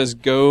 God says,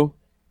 go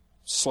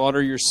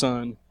slaughter your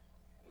son,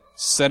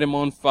 set him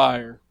on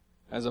fire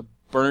as a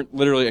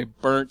literally a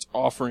burnt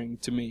offering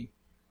to me.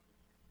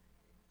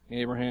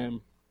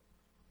 Abraham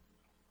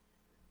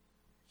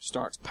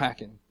starts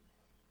packing,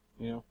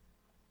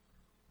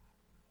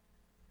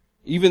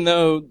 Even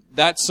though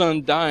that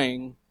son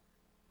dying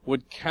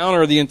would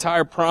counter the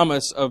entire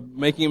promise of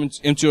making him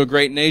into a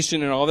great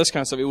nation and all this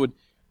kind of stuff, it would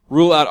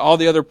rule out all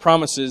the other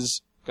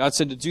promises. God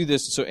said to do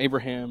this, so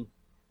Abraham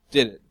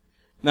did it.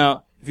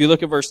 Now, if you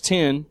look at verse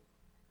 10,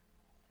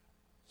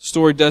 the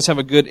story does have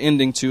a good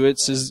ending to it. It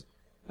says,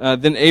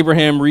 then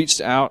Abraham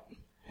reached out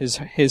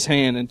his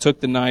hand and took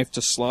the knife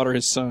to slaughter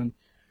his son.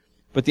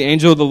 But the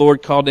angel of the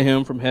Lord called to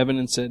him from heaven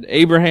and said,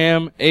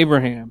 Abraham,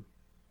 Abraham.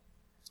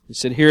 He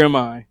said, here am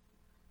I.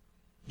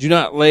 Do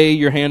not lay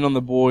your hand on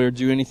the boy or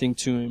do anything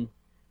to him.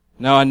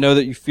 Now I know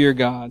that you fear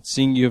God,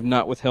 seeing you have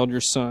not withheld your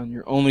son,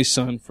 your only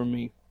son, from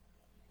me.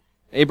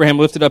 Abraham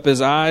lifted up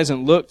his eyes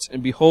and looked,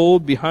 and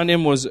behold, behind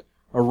him was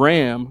a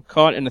ram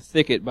caught in a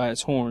thicket by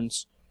its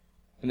horns.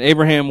 And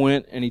Abraham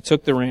went, and he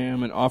took the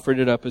ram and offered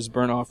it up as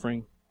burnt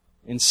offering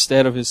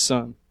instead of his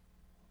son.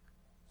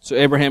 So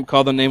Abraham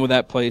called the name of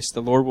that place,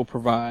 the Lord will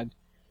provide.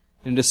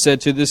 And it is said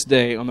to this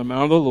day, on the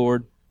mount of the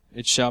Lord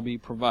it shall be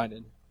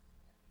provided.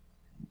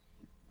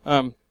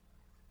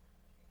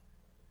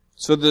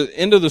 So the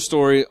end of the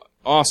story,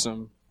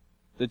 awesome.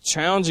 The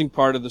challenging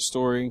part of the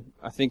story,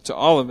 I think to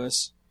all of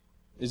us,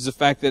 is the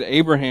fact that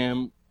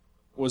Abraham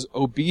was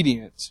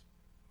obedient.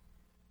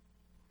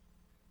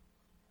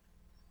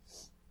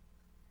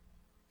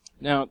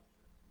 Now,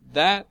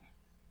 that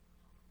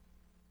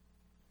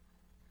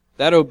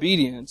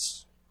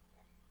obedience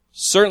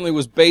certainly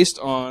was based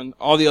on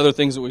all the other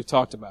things that we've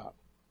talked about.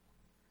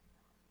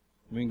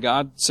 I mean,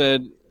 God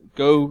said,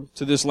 go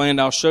to this land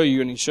I'll show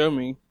you, and He showed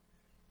me.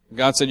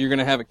 God said, you're going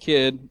to have a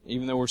kid,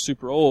 even though we're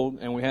super old,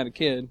 and we had a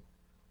kid.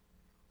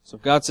 So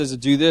if God says to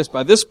do this,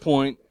 by this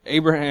point,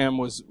 Abraham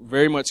was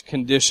very much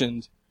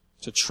conditioned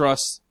to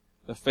trust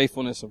the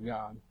faithfulness of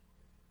God.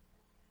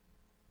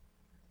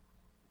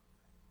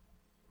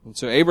 And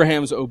so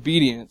Abraham's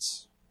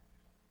obedience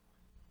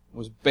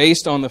was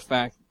based on the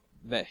fact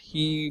that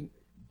he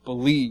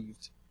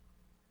believed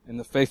in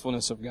the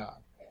faithfulness of God.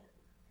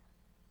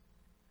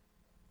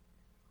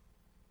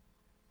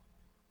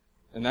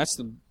 And that's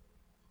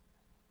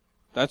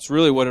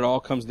really what it all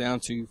comes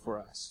down to for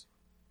us.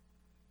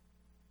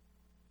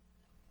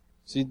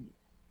 See,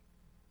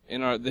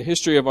 in the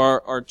history of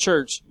our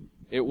church,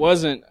 it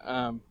wasn't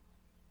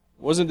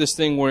this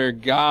thing where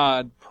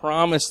God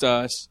promised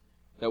us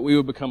that we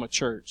would become a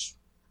church.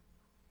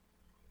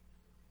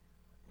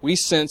 We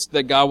sensed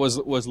that God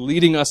was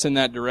leading us in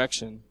that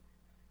direction.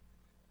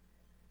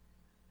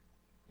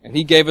 And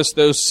He gave us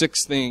those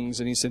 6 things,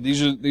 and He said,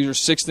 these are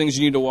 6 things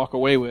you need to walk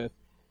away with,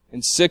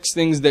 and 6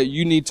 things that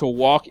you need to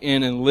walk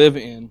in and live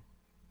in.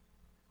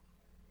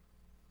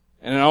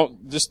 And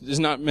this is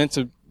not meant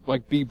to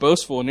be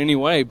boastful in any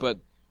way, but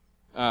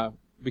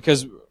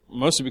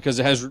mostly because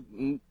it has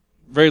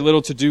very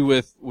little to do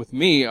with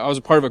me. I was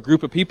a part of a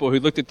group of people who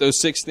looked at those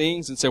 6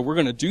 things and said, we're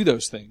going to do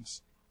those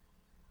things.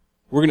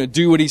 We're going to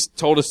do what He's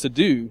told us to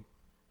do.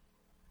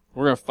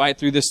 We're going to fight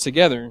through this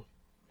together,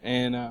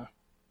 and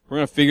we're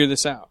going to figure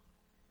this out.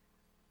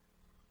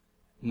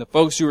 And the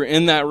folks who were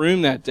in that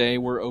room that day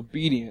were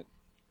obedient,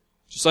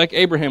 just like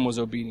Abraham was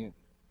obedient.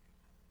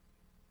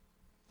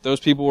 Those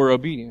people were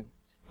obedient.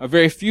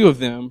 Very few of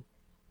them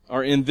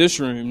are in this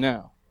room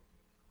now.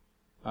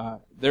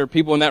 There are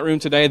people in that room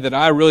today that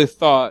I really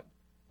thought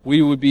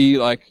we would be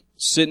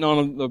sitting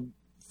on the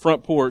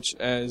front porch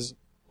as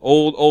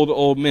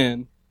old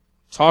men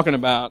talking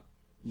about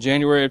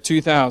January of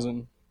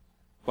 2000,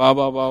 blah,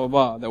 blah, blah, blah,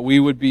 blah, that we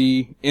would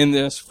be in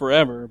this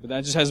forever, but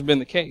that just hasn't been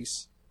the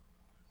case.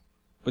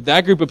 But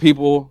that group of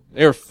people,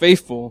 they were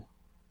faithful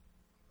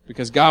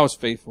because God was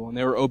faithful, and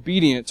they were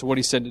obedient to what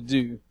He said to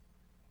do.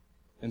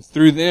 And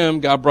through them,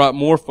 God brought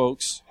more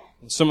folks,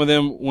 and some of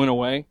them went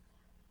away.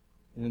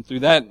 And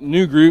through that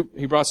new group,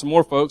 He brought some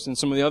more folks, and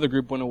some of the other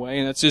group went away.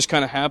 And that's just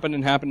kind of happened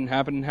and happened and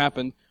happened and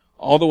happened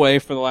all the way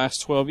for the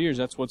last 12 years.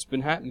 That's what's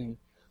been happening.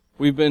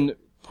 We've been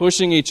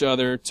pushing each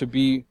other to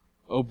be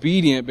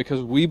obedient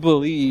because we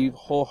believe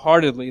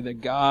wholeheartedly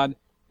that God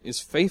is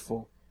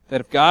faithful.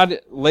 That if God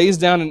lays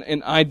down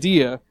an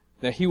idea,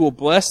 that He will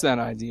bless that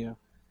idea.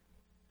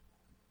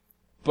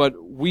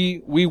 But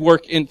we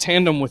work in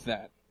tandem with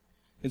that.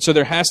 And so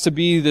there has to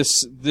be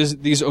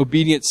these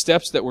obedient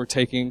steps that we're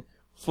taking,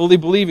 fully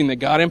believing that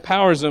God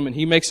empowers them and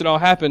He makes it all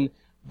happen.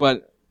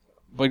 But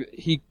but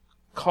He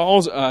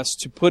calls us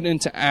to put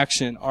into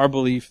action our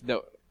belief that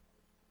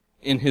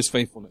in His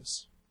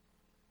faithfulness.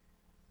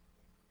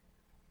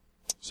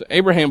 So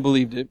Abraham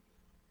believed it.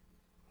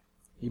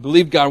 He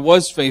believed God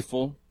was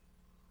faithful.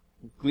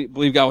 He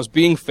believed God was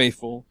being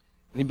faithful.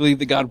 And he believed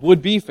that God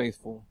would be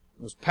faithful.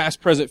 It was past,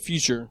 present,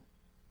 future.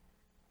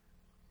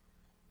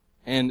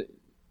 And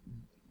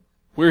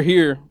we're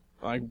here,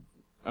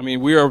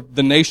 we are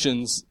the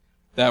nations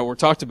that were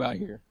talked about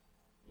here.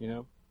 You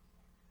know?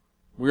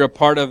 We're a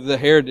part of the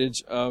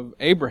heritage of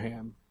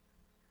Abraham.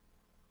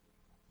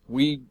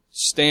 We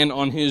stand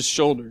on his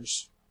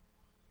shoulders.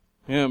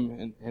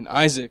 Him and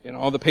Isaac and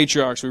all the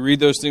patriarchs. We read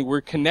those things.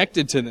 We're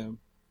connected to them.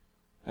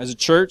 As a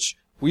church,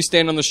 we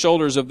stand on the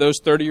shoulders of those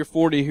 30 or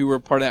 40 who were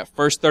part of that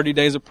first 30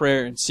 days of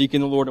prayer and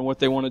seeking the Lord and what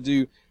they want to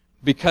do.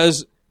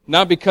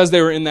 Not because they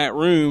were in that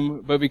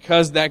room, but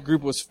because that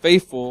group was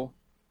faithful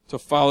to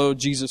follow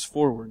Jesus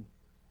forward.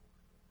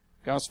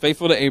 God was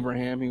faithful to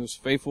Abraham. He was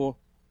faithful.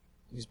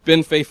 He's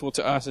been faithful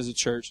to us as a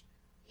church.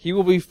 He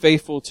will be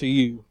faithful to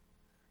you.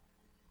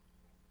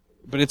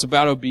 But it's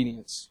about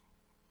obedience.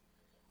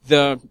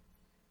 The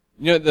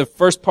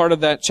first part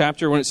of that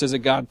chapter when it says that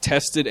God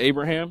tested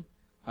Abraham,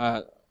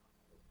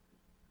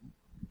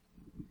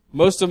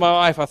 most of my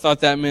life I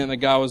thought that meant that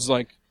God was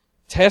like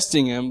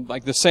testing him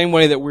like the same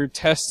way that we're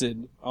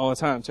tested all the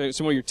time. The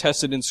same way you're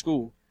tested in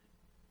school.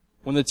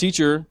 When the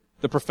teacher,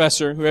 the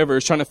professor, whoever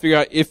is trying to figure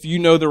out if you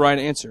know the right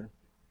answer.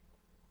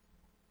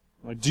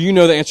 Like, do you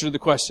know the answer to the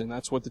question?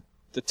 That's what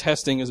the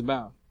testing is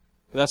about.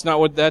 But that's not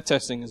what that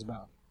testing is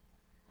about.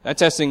 That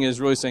testing is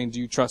really saying, do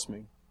you trust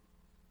me?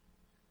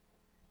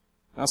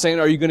 Not saying,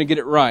 are you going to get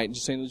it right?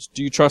 Just saying,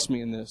 do you trust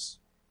me in this?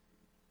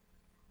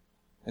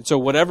 And so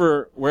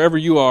wherever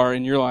you are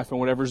in your life and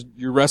whatever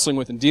you're wrestling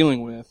with and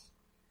dealing with,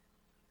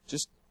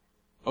 just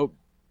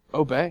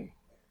obey.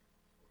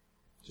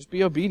 Just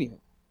be obedient.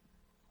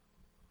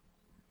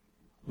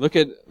 Look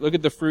at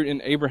the fruit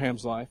in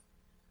Abraham's life.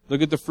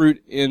 Look at the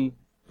fruit in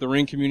the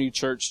Ring Community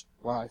Church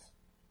life.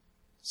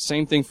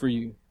 Same thing for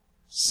you.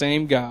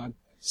 Same God,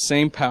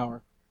 same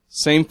power,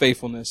 same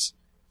faithfulness,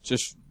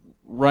 just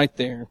right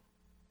there.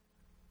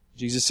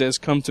 Jesus says,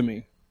 come to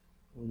me.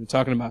 We've been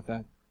talking about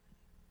that.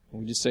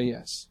 And we just say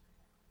yes.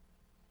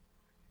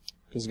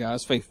 Because God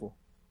is faithful.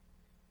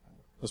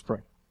 Let's pray.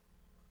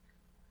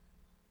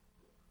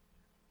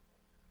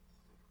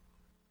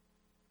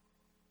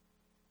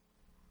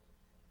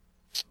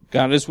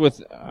 God, is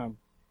with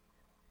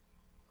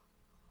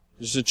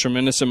just a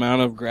tremendous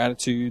amount of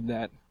gratitude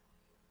that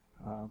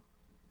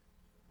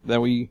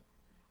we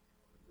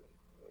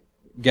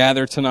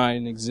gather tonight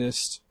and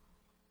exist.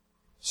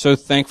 So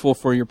thankful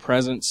for your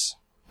presence,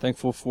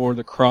 thankful for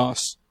the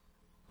cross,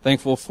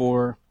 thankful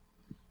for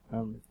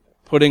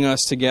putting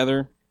us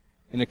together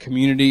in a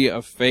community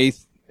of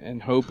faith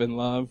and hope and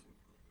love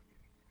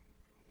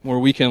where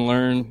we can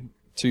learn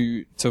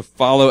to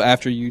follow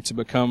after you, to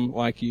become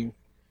like you.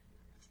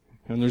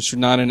 And we're just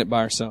not in it by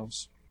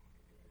ourselves.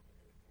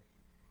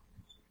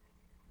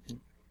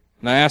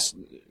 And I ask,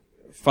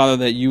 Father,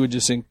 that you would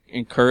just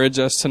encourage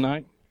us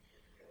tonight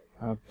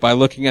by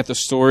looking at the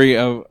story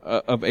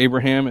of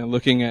Abraham and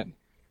looking at,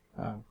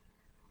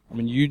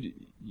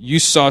 you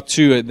saw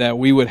to it that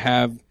we would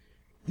have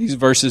these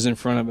verses in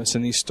front of us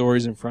and these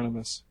stories in front of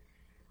us.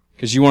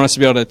 Because you want us to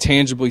be able to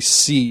tangibly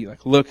see,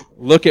 like,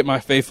 look at my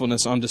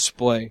faithfulness on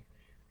display.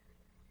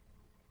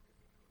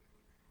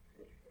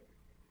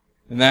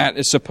 And that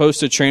is supposed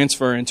to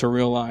transfer into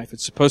real life.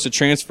 It's supposed to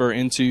transfer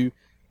into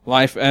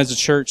life as a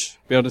church.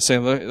 Be able to say,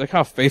 look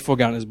how faithful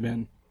God has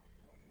been.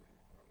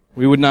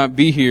 We would not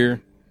be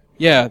here.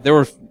 Yeah, there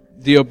were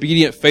the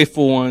obedient,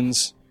 faithful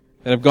ones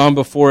that have gone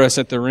before us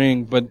at the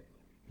Ring, but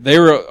they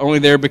were only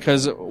there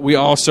because we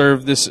all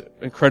serve this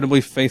incredibly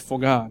faithful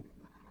God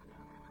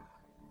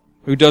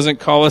who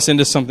doesn't call us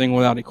into something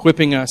without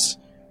equipping us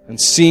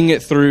and seeing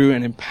it through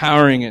and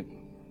empowering it.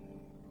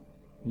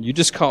 You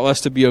just call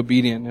us to be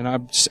obedient. And I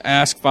just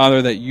ask,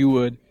 Father, that you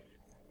would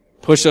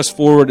push us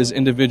forward as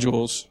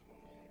individuals,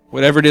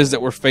 whatever it is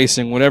that we're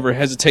facing, whatever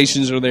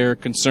hesitations are there,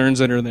 concerns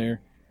that are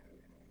there,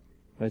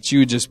 that you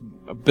would just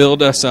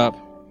build us up.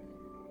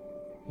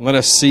 Let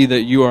us see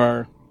that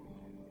you're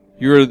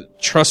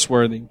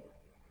trustworthy.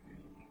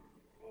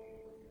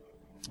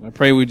 I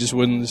pray we just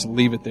wouldn't just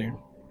leave it there.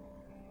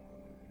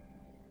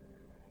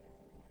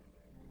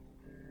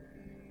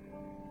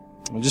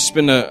 I'll just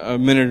spend a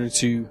minute or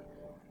two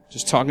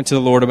just talking to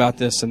the Lord about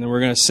this, and then we're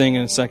going to sing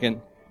in a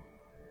second.